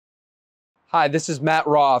Hi, this is Matt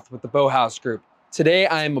Roth with the Boathouse Group. Today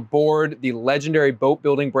I am aboard the legendary boat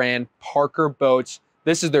building brand Parker Boats.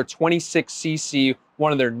 This is their 26cc,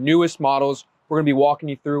 one of their newest models. We're going to be walking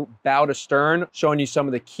you through bow to stern, showing you some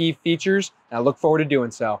of the key features, and I look forward to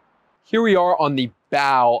doing so. Here we are on the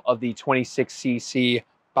bow of the 26cc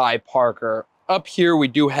by Parker. Up here we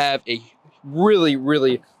do have a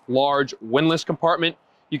really large windlass compartment.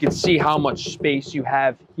 You can see how much space you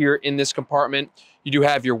have here in this compartment. You do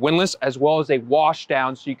have your windlass as well as a wash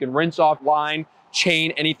down, so you can rinse off line,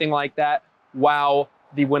 chain, anything like that while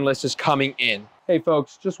the windlass is coming in. Hey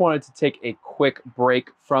folks, just wanted to take a quick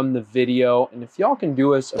break from the video, and if y'all can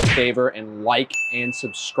do us a favor and like and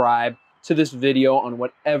subscribe to this video on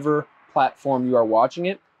whatever platform you are watching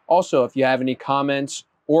it. Also, if you have any comments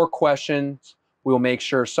or questions, we'll make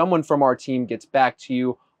sure someone from our team gets back to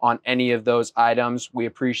you on any of those items. We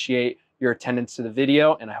appreciate your attendance to the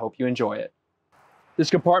video, and I hope you enjoy it. This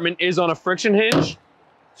compartment is on a friction hinge,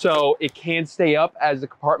 so it can stay up as the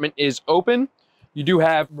compartment is open. You do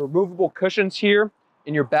have removable cushions here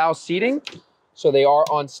in your bow seating, so they are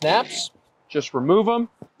on snaps. Just remove them,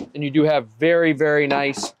 and you do have very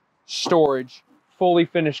nice storage, fully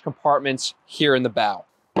finished compartments here in the bow.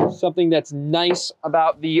 Something that's nice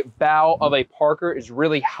about the bow of a Parker is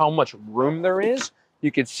really how much room there is.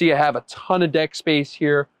 You can see I have a ton of deck space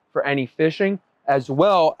here for any fishing, as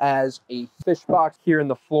well as a fish box here in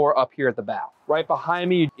the floor up here at the bow. Right behind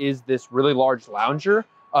me is this really large lounger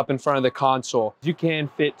up in front of the console. You can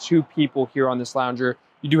fit 2 people here on this lounger.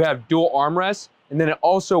 You do have dual armrests, and then it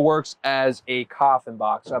also works as a coffin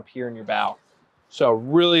box up here in your bow. So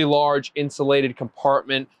really large insulated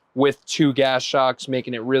compartment with 2 gas shocks,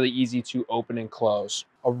 making it really easy to open and close.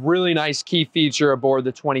 A really nice key feature aboard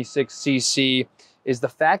the 26cc is the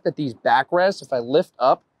fact that these backrests, if I lift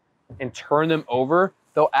up and turn them over,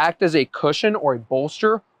 they'll act as a cushion or a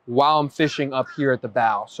bolster while I'm fishing up here at the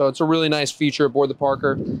bow. So it's a really nice feature aboard the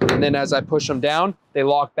Parker. And then as I push them down, they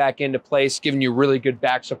lock back into place, giving you really good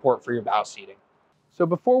back support for your bow seating. So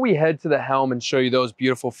before we head to the helm and show you those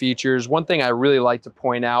beautiful features, one thing I really like to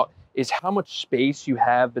point out is how much space you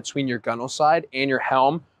have between your gunnel side and your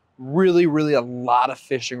helm. Really a lot of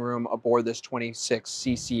fishing room aboard this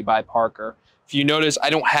 26cc by Parker. If you notice, I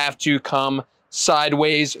don't have to come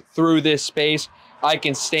sideways through this space. I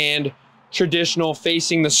can stand traditional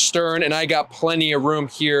facing the stern, and I got plenty of room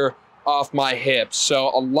here off my hips.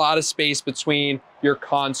 So a lot of space between your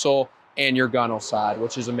console and your gunnel side,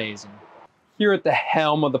 which is amazing. Here at the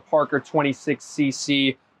helm of the Parker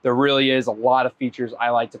 26cc, there really is a lot of features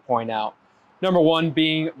I like to point out. Number one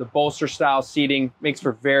being the bolster style seating makes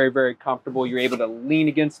for very comfortable. You're able to lean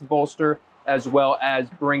against the bolster as well as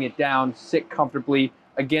bring it down, sit comfortably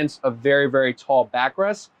against a very tall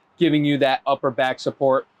backrest, giving you that upper back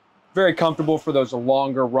support. Very comfortable for those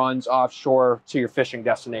longer runs offshore to your fishing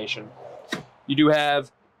destination. You do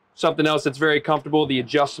have something else that's very comfortable, the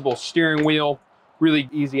adjustable steering wheel. Really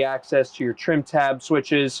easy access to your trim tab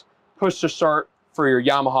switches, push to start for your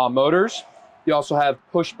Yamaha motors. You also have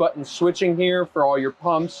push button switching here for all your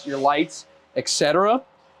pumps, your lights, etc.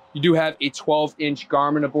 You do have a 12-inch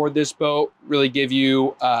Garmin aboard this boat, really give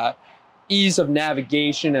you ease of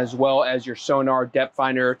navigation as well as your sonar depth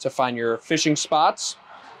finder to find your fishing spots.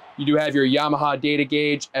 You do have your Yamaha data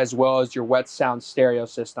gauge as well as your wet sound stereo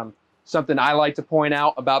system. Something I like to point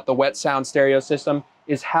out about the wet sound stereo system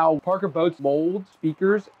is how Parker Boats mold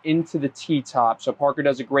speakers into the T-top. So Parker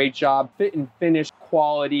does a great job, fit and finish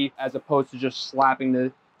quality as opposed to just slapping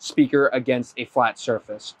the speaker against a flat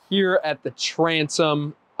surface. Here at the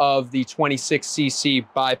transom of the 26cc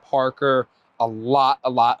by Parker, a lot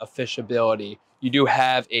of fishability. You do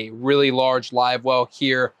have a really large live well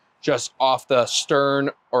here just off the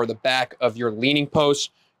stern or the back of your leaning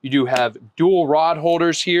post. You do have dual rod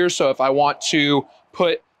holders here, so if I want to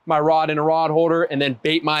put my rod in a rod holder and then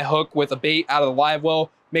bait my hook with a bait out of the live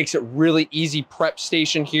well, makes it really easy prep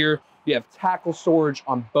station here. You have tackle storage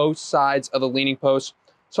on both sides of the leaning post.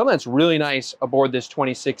 Something that's really nice aboard this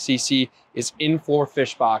 26cc is in-floor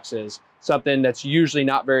fish boxes. Something that's usually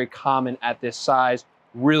not very common at this size.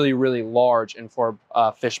 Really large in-floor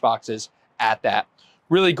fish boxes at that.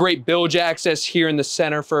 Really great bilge access here in the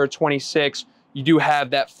center for a 26. You do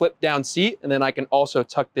have that flip down seat, and then I can also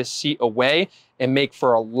tuck this seat away and make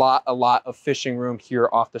for a lot of fishing room here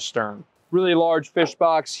off the stern. Really large fish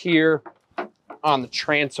box here on the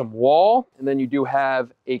transom wall. And then you do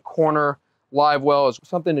have a corner live well.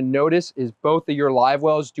 Something to notice is both of your live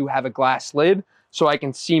wells do have a glass lid, so I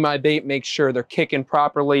can see my bait, make sure they're kicking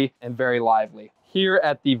properly and very lively. Here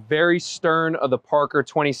at the very stern of the Parker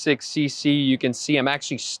 26cc, you can see I'm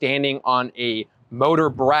actually standing on a motor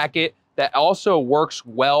bracket that also works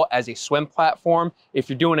well as a swim platform. If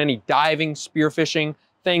you're doing any diving, spearfishing,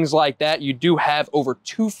 things like that, you do have over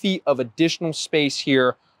 2 feet of additional space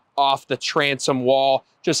here off the transom wall,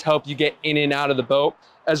 just help you get in and out of the boat,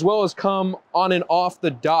 as well as come on and off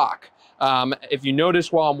the dock. If you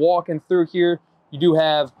notice while I'm walking through here, you do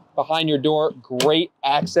have behind your door great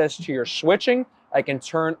access to your switching. I can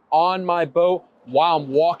turn on my boat while I'm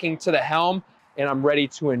walking to the helm, and I'm ready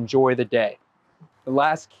to enjoy the day. The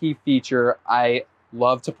last key feature I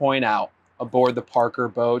love to point out aboard the Parker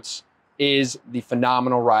boats is the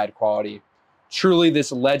phenomenal ride quality. Truly,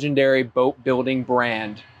 this legendary boat building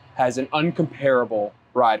brand has an uncomparable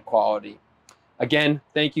ride quality. Again,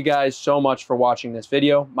 thank you guys so much for watching this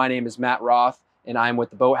video. My name is Matt Roth, and I'm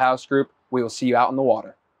with the Boathouse Group. We will see you out in the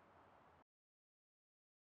water.